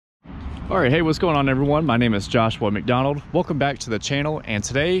All right, hey, what's going on everyone? My name is Joshua McDonald. Welcome back to the channel, and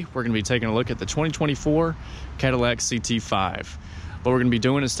today we're going to be taking a look at the 2024 Cadillac CT5. What we're going to be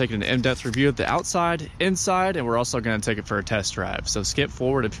doing is taking an in-depth review of the outside, inside, and we're also going to take it for a test drive. So skip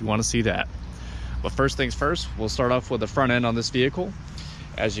forward if you want to see that. But first things first, we'll start off with the front end on this vehicle.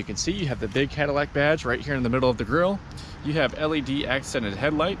 As you can see, you have the big Cadillac badge right here in the middle of the grille. You have LED accented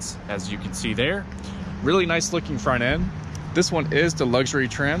headlights, as you can see there. Really nice looking front end. This one is the luxury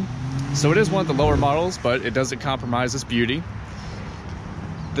trim, so it is one of the lower models, but it doesn't compromise its beauty.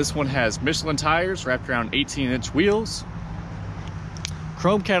 This one has Michelin tires wrapped around 18-inch wheels.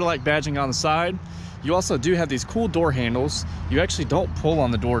 Chrome Cadillac badging on the side. You also do have these cool door handles. You actually don't pull on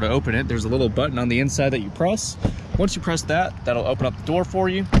the door to open it. There's a little button on the inside that you press. Once you press that, that'll open up the door for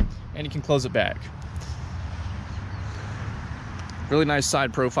you, and you can close it back. Really nice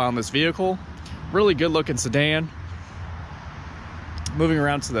side profile on this vehicle. Really good looking sedan. Moving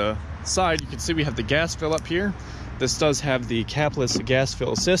around to the side, you can see we have the gas fill up here. This does have the capless gas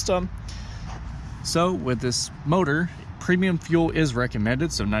fill system. So with this motor, premium fuel is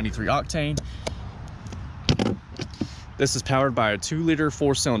recommended, so 93 octane. This is powered by a 2-liter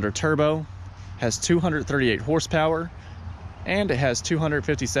 4-cylinder turbo, has 238 horsepower, and it has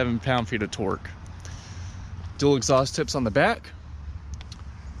 257 pound-feet of torque. Dual exhaust tips on the back.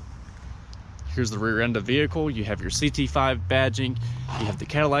 Here's the rear end of the vehicle. You have your CT5 badging, you have the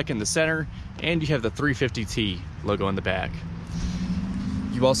Cadillac in the center, and you have the 350T logo in the back.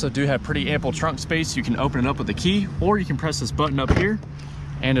 You also do have pretty ample trunk space. You can open it up with a key, or you can press this button up here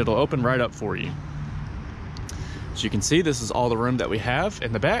and it'll open right up for you. As you can see, this is all the room that we have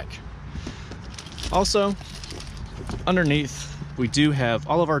in the back. Also, underneath, we do have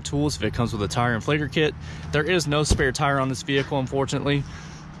all of our tools if it comes with a tire inflator kit. There is no spare tire on this vehicle, unfortunately.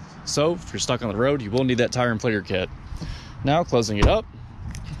 So if you're stuck on the road, you will need that tire inflator kit. Now closing it up.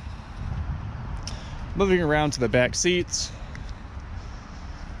 Moving around to the back seats.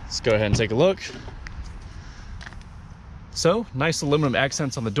 Let's go ahead and take a look. So nice aluminum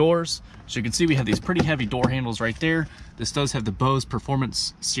accents on the doors. As you can see, we have these pretty heavy door handles right there. This does have the Bose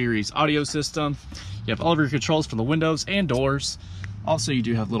Performance Series audio system. You have all of your controls for the windows and doors. Also, you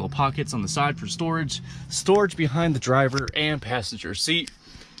do have little pockets on the side for storage. Storage behind the driver and passenger seat.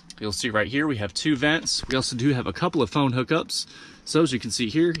 You'll see right here we have 2 vents. We also do have a couple of phone hookups. So as you can see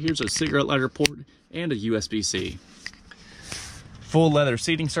here, here's a cigarette lighter port and a USB-C. Full leather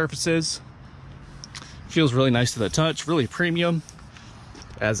seating surfaces. Feels really nice to the touch, really premium,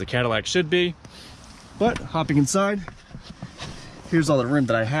 as a Cadillac should be. But hopping inside, here's all the room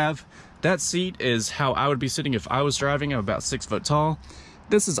that I have. That seat is how I would be sitting if I was driving. I'm about 6 foot tall.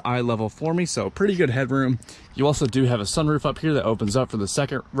 This is eye level for me, so pretty good headroom. You also do have a sunroof up here that opens up for the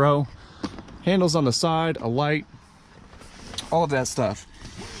second row. Handles on the side, a light, all of that stuff.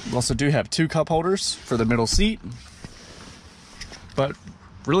 You also do have 2 cup holders for the middle seat. But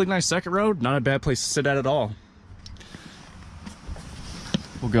really nice second row, not a bad place to sit at all.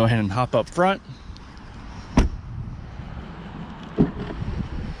 We'll go ahead and hop up front.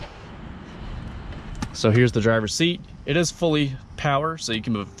 So here's the driver's seat. It is fully power, so you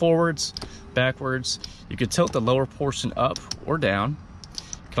can move forwards, backwards. You can tilt the lower portion up or down.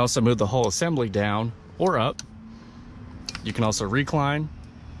 You can also move the whole assembly down or up. You can also recline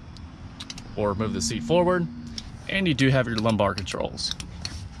or move the seat forward. And you do have your lumbar controls.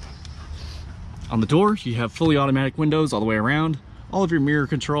 On the door, you have fully automatic windows all the way around, all of your mirror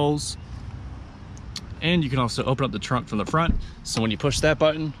controls. And you can also open up the trunk from the front. So when you push that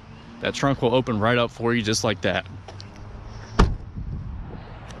button, that trunk will open right up for you just like that.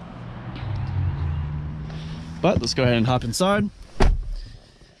 But let's go ahead and hop inside.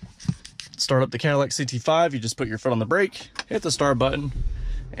 Start up the Cadillac CT5. You just put your foot on the brake, hit the start button,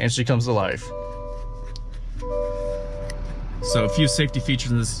 and she comes to life. So a few safety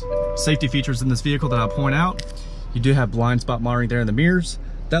features in this vehicle that I'll point out. You do have blind spot monitoring there in the mirrors.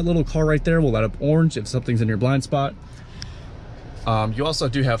 That little car right there will light up orange if something's in your blind spot. You also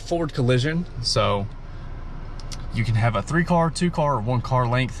do have forward collision, so you can have a 3-car, 2-car, or 1-car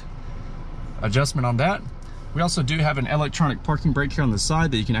length adjustment on that. We also do have an electronic parking brake here on the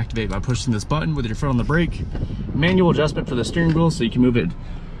side that you can activate by pushing this button with your foot on the brake. Manual adjustment for the steering wheel, so you can move it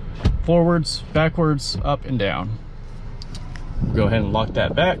forwards, backwards, up, and down. Go ahead and lock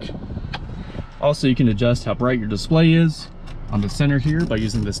that back. Also, you can adjust how bright your display is on the center here by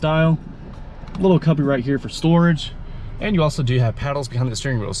using this dial. Little cubby right here for storage. And you also do have paddles behind the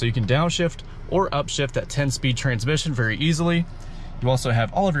steering wheel, so you can downshift or upshift that 10-speed transmission very easily. You also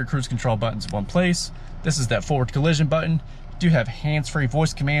have all of your cruise control buttons in one place. This is that forward collision button. do have hands-free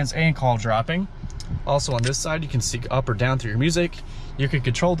voice commands and call dropping. Also on this side, you can see up or down through your music. You can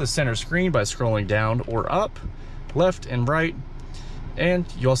control the center screen by scrolling down or up, left and right. And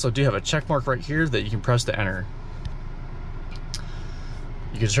you also do have a check mark right here that you can press to enter.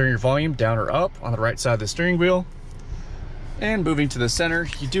 You can turn your volume down or up on the right side of the steering wheel. And moving to the center,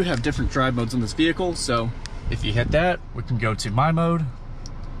 you do have different drive modes on this vehicle. So if you hit that, we can go to My Mode,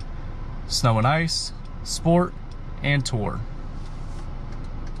 Snow and Ice, Sport, and Tour.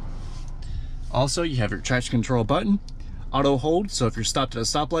 Also, you have your traction control button, auto hold, so if you're stopped at a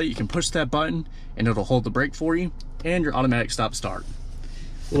stoplight, you can push that button and it'll hold the brake for you, and your automatic stop start.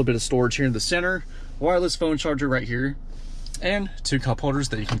 A little bit of storage here in the center, wireless phone charger right here, and 2 cup holders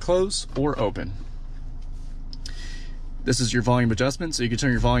that you can close or open. This is your volume adjustment, so you can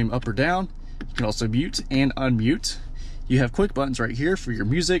turn your volume up or down. You can also mute and unmute. You have quick buttons right here for your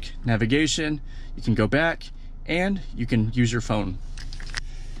music, navigation. You can go back, and you can use your phone.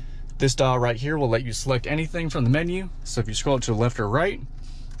 This dial right here will let you select anything from the menu. So if you scroll to the left or right,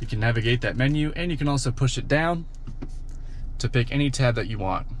 you can navigate that menu, and you can also push it down to pick any tab that you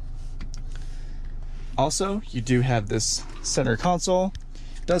want. Also, you do have this center console.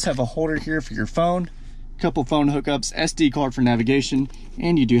 It does have a holder here for your phone, couple phone hookups, SD card for navigation,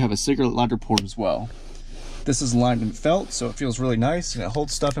 and you do have a cigarette lighter port as well. This is lined in felt, so it feels really nice and it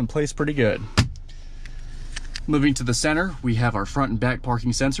holds stuff in place pretty good. Moving to the center, we have our front and back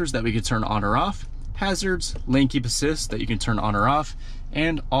parking sensors that we can turn on or off, hazards, lane keep assist that you can turn on or off,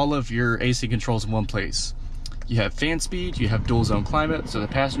 and all of your AC controls in one place. You have fan speed, you have dual zone climate, so the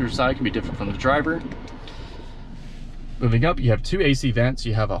passenger side can be different from the driver. Moving up, you have 2 AC vents.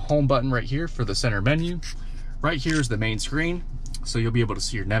 You have a home button right here for the center menu. Right here is the main screen, so you'll be able to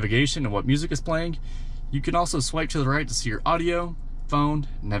see your navigation and what music is playing. You can also swipe to the right to see your audio, phone,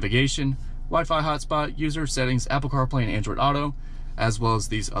 navigation, Wi-Fi hotspot, user settings, Apple CarPlay, and Android Auto, as well as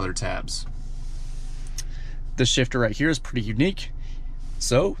these other tabs. This shifter right here is pretty unique.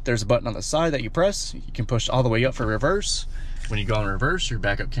 So there's a button on the side that you press. You can push all the way up for reverse. When you go in reverse, your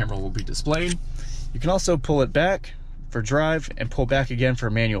backup camera will be displayed. You can also pull it back for drive and pull back again for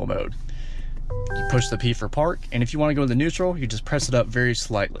manual mode. You push the P for park, and if you want to go into neutral, you just press it up very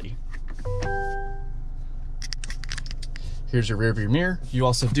slightly. Here's your rear view mirror. You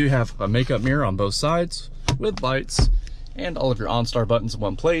also do have a makeup mirror on both sides with lights and all of your OnStar buttons in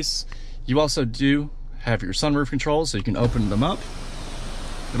one place. You also do have your sunroof controls, so you can open them up.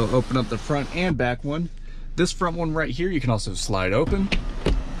 It'll open up the front and back one. This front one right here, you can also slide open,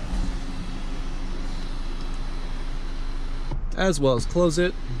 as well as close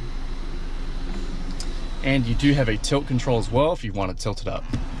it. And you do have a tilt control as well if you want to tilt it up.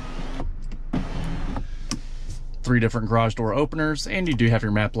 3 different garage door openers, and you do have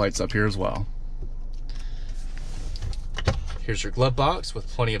your map lights up here as well. Here's your glove box with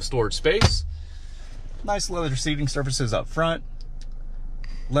plenty of storage space. Nice leather seating surfaces up front.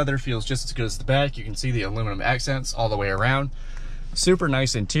 Leather feels just as good as the back. You can see the aluminum accents all the way around. Super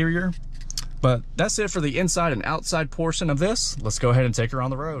nice interior. But that's it for the inside and outside portion of this. Let's go ahead and take her on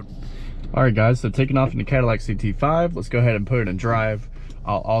the road. All right, guys, so taking off in the Cadillac CT5, let's go ahead and put it in drive.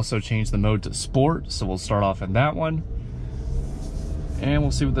 I'll also change the mode to sport, so we'll start off in that one. And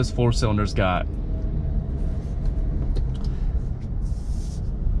we'll see what this 4-cylinder's got.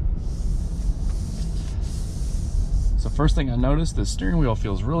 So first thing I noticed, the steering wheel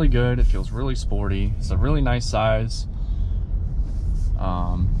feels really good. It feels really sporty. It's a really nice size.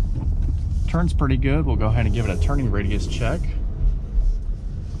 Turns pretty good. We'll go ahead and give it a turning radius check.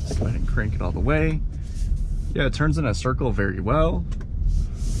 Let's go ahead and crank it all the way. Yeah, it turns in a circle very well.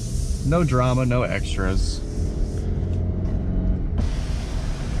 No drama, no extras.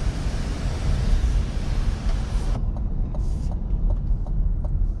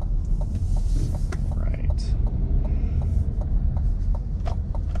 Right.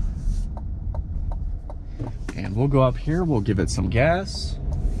 And we'll go up here, we'll give it some gas.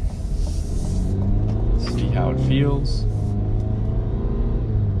 See how it feels.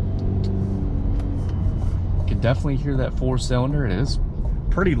 You can definitely hear that 4-cylinder. It is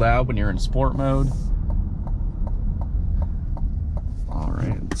pretty loud when you're in sport mode. All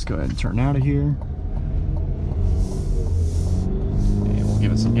right, let's go ahead and turn out of here. And we'll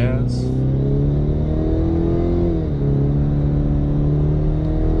give it some gas.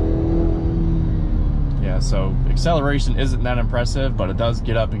 Yeah, so acceleration isn't that impressive, but it does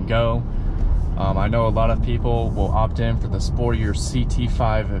get up and go. I know a lot of people will opt in for the sportier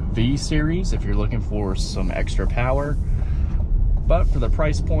CT5 V series if you're looking for some extra power. But for the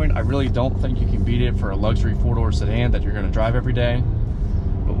price point, I really don't think you can beat it for a luxury 4-door sedan that you're going to drive every day.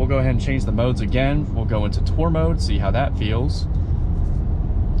 But we'll go ahead and change the modes again. We'll go into tour mode, see how that feels.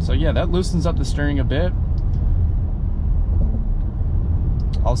 So yeah, that loosens up the steering a bit.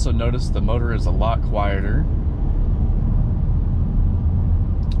 Also notice the motor is a lot quieter,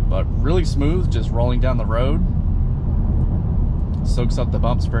 but really smooth, just rolling down the road. Soaks up the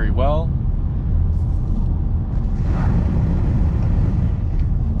bumps very well.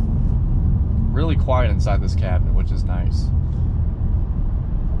 Really quiet inside this cabinet, which is nice.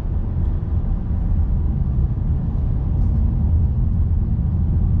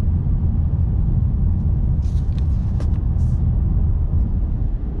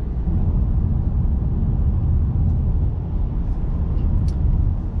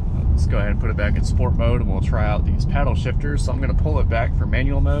 Let's go ahead and put it back in sport mode and we'll try out these paddle shifters. So I'm going to pull it back for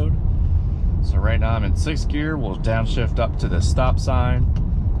manual mode. So right now I'm in 6th gear. We'll downshift up to the stop sign.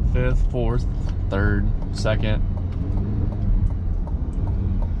 5th, 4th, 3rd, 2nd.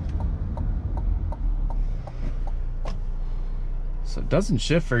 So it doesn't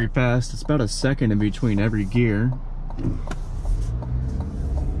shift very fast. It's about a second in between every gear.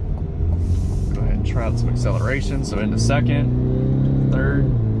 Go ahead and try out some acceleration. So into 2nd,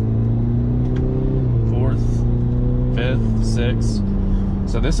 3rd, 4th, 5th, 6th.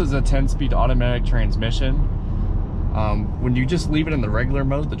 So this is a 10-speed automatic transmission. When you just leave it in the regular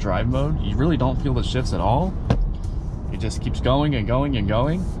mode, the drive mode, you really don't feel the shifts at all. It just keeps going and going and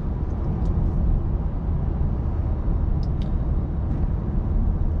going.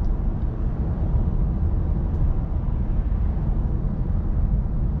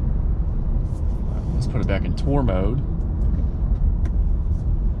 Let's put it back in tour mode.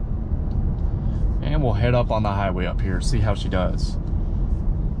 And we'll head up on the highway up here, see how she does.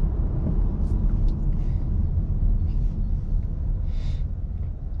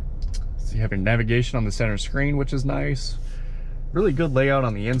 So you have your navigation on the center screen, which is nice. Really good layout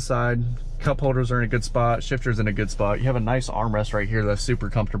on the inside. Cup holders are in a good spot. Shifter's in a good spot. You have a nice armrest right here that's super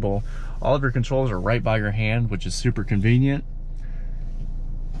comfortable. All of your controls are right by your hand, which is super convenient.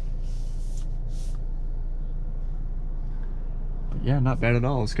 But yeah, not bad at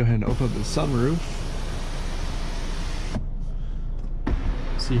all. Let's go ahead and open up the sunroof.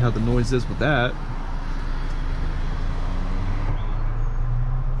 See how the noise is with that.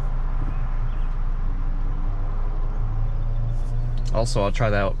 Also, I'll try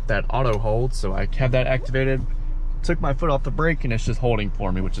that auto hold. So I have that activated. Took my foot off the brake and it's just holding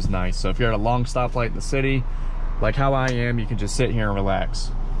for me, which is nice. So if you're at a long stoplight in the city, like how I am, you can just sit here and relax.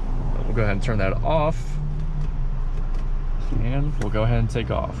 But we'll go ahead and turn that off. And we'll go ahead and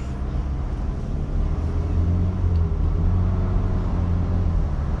take off.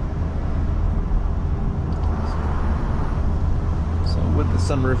 So with the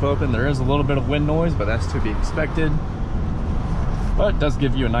sunroof open, there is a little bit of wind noise, but that's to be expected. But it does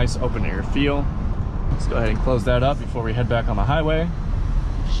give you a nice open air feel. Let's go ahead and close that up before we head back on the highway.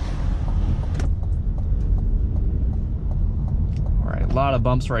 All right, a lot of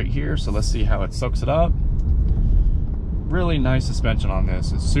bumps right here, so let's see how it soaks it up. Really nice suspension on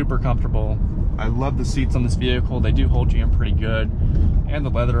this. It's super comfortable. I love the seats on this vehicle. They do hold you in pretty good. And the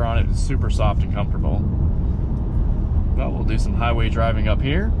leather on it is super soft and comfortable. But we'll do some highway driving up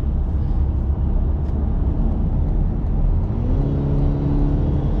here.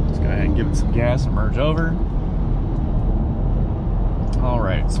 Go ahead and give it some gas and merge over. All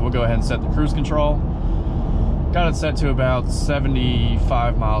right, so we'll go ahead and set the cruise control. Got it set to about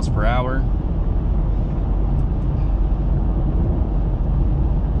 75 miles per hour.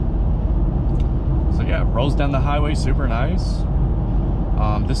 So yeah, it rolls down the highway super nice.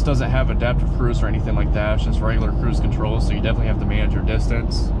 This doesn't have adaptive cruise or anything like that. It's just regular cruise control, so you definitely have to manage your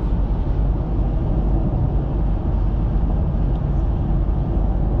distance.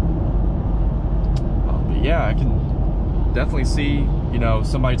 Yeah, I can definitely see, you know,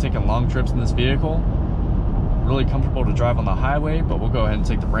 somebody taking long trips in this vehicle. Really comfortable to drive on the highway, but we'll go ahead and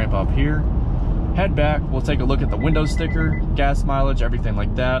take the ramp up here. Head back, we'll take a look at the window sticker, gas mileage, everything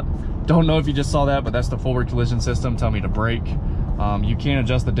like that. Don't know if you just saw that, but that's the forward collision system telling me to brake. You can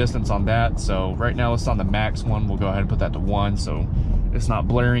adjust the distance on that, so right now it's on the max one. We'll go ahead and put that to 1, so it's not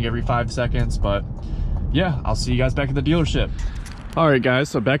blaring every 5 seconds, but yeah, I'll see you guys back at the dealership. Alright guys,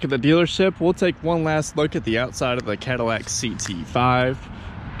 so back at the dealership, we'll take one last look at the outside of the Cadillac CT5.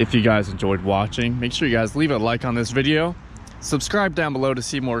 If you guys enjoyed watching, make sure you guys leave a like on this video. Subscribe down below to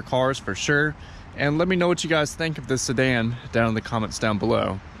see more cars for sure. And let me know what you guys think of this sedan down in the comments down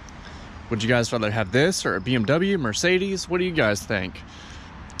below. Would you guys rather have this or a BMW, Mercedes? What do you guys think?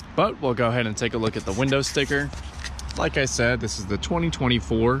 But we'll go ahead and take a look at the window sticker. Like I said, this is the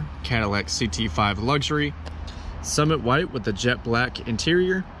 2024 Cadillac CT5 Luxury. Summit white with the jet black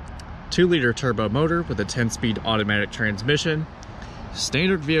interior, 2-liter turbo motor with a 10-speed automatic transmission.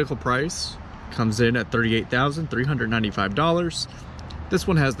 Standard vehicle price comes in at $38,395. This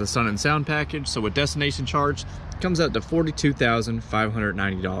one has the sun and sound package, so with destination charge, comes out to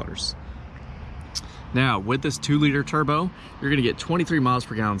 $42,590. Now, with this 2-liter turbo, you're gonna get 23 miles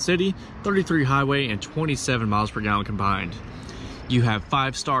per gallon city, 33 highway, and 27 miles per gallon combined. You have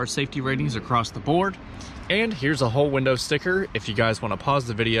 5-star safety ratings across the board, and here's a whole window sticker if you guys wanna pause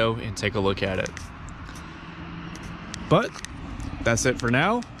the video and take a look at it. But that's it for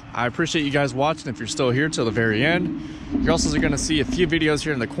now. I appreciate you guys watching if you're still here till the very end. You're also gonna see a few videos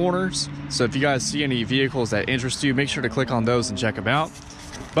here in the corners, so if you guys see any vehicles that interest you, make sure to click on those and check them out.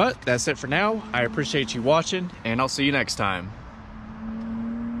 But that's it for now. I appreciate you watching, and I'll see you next time.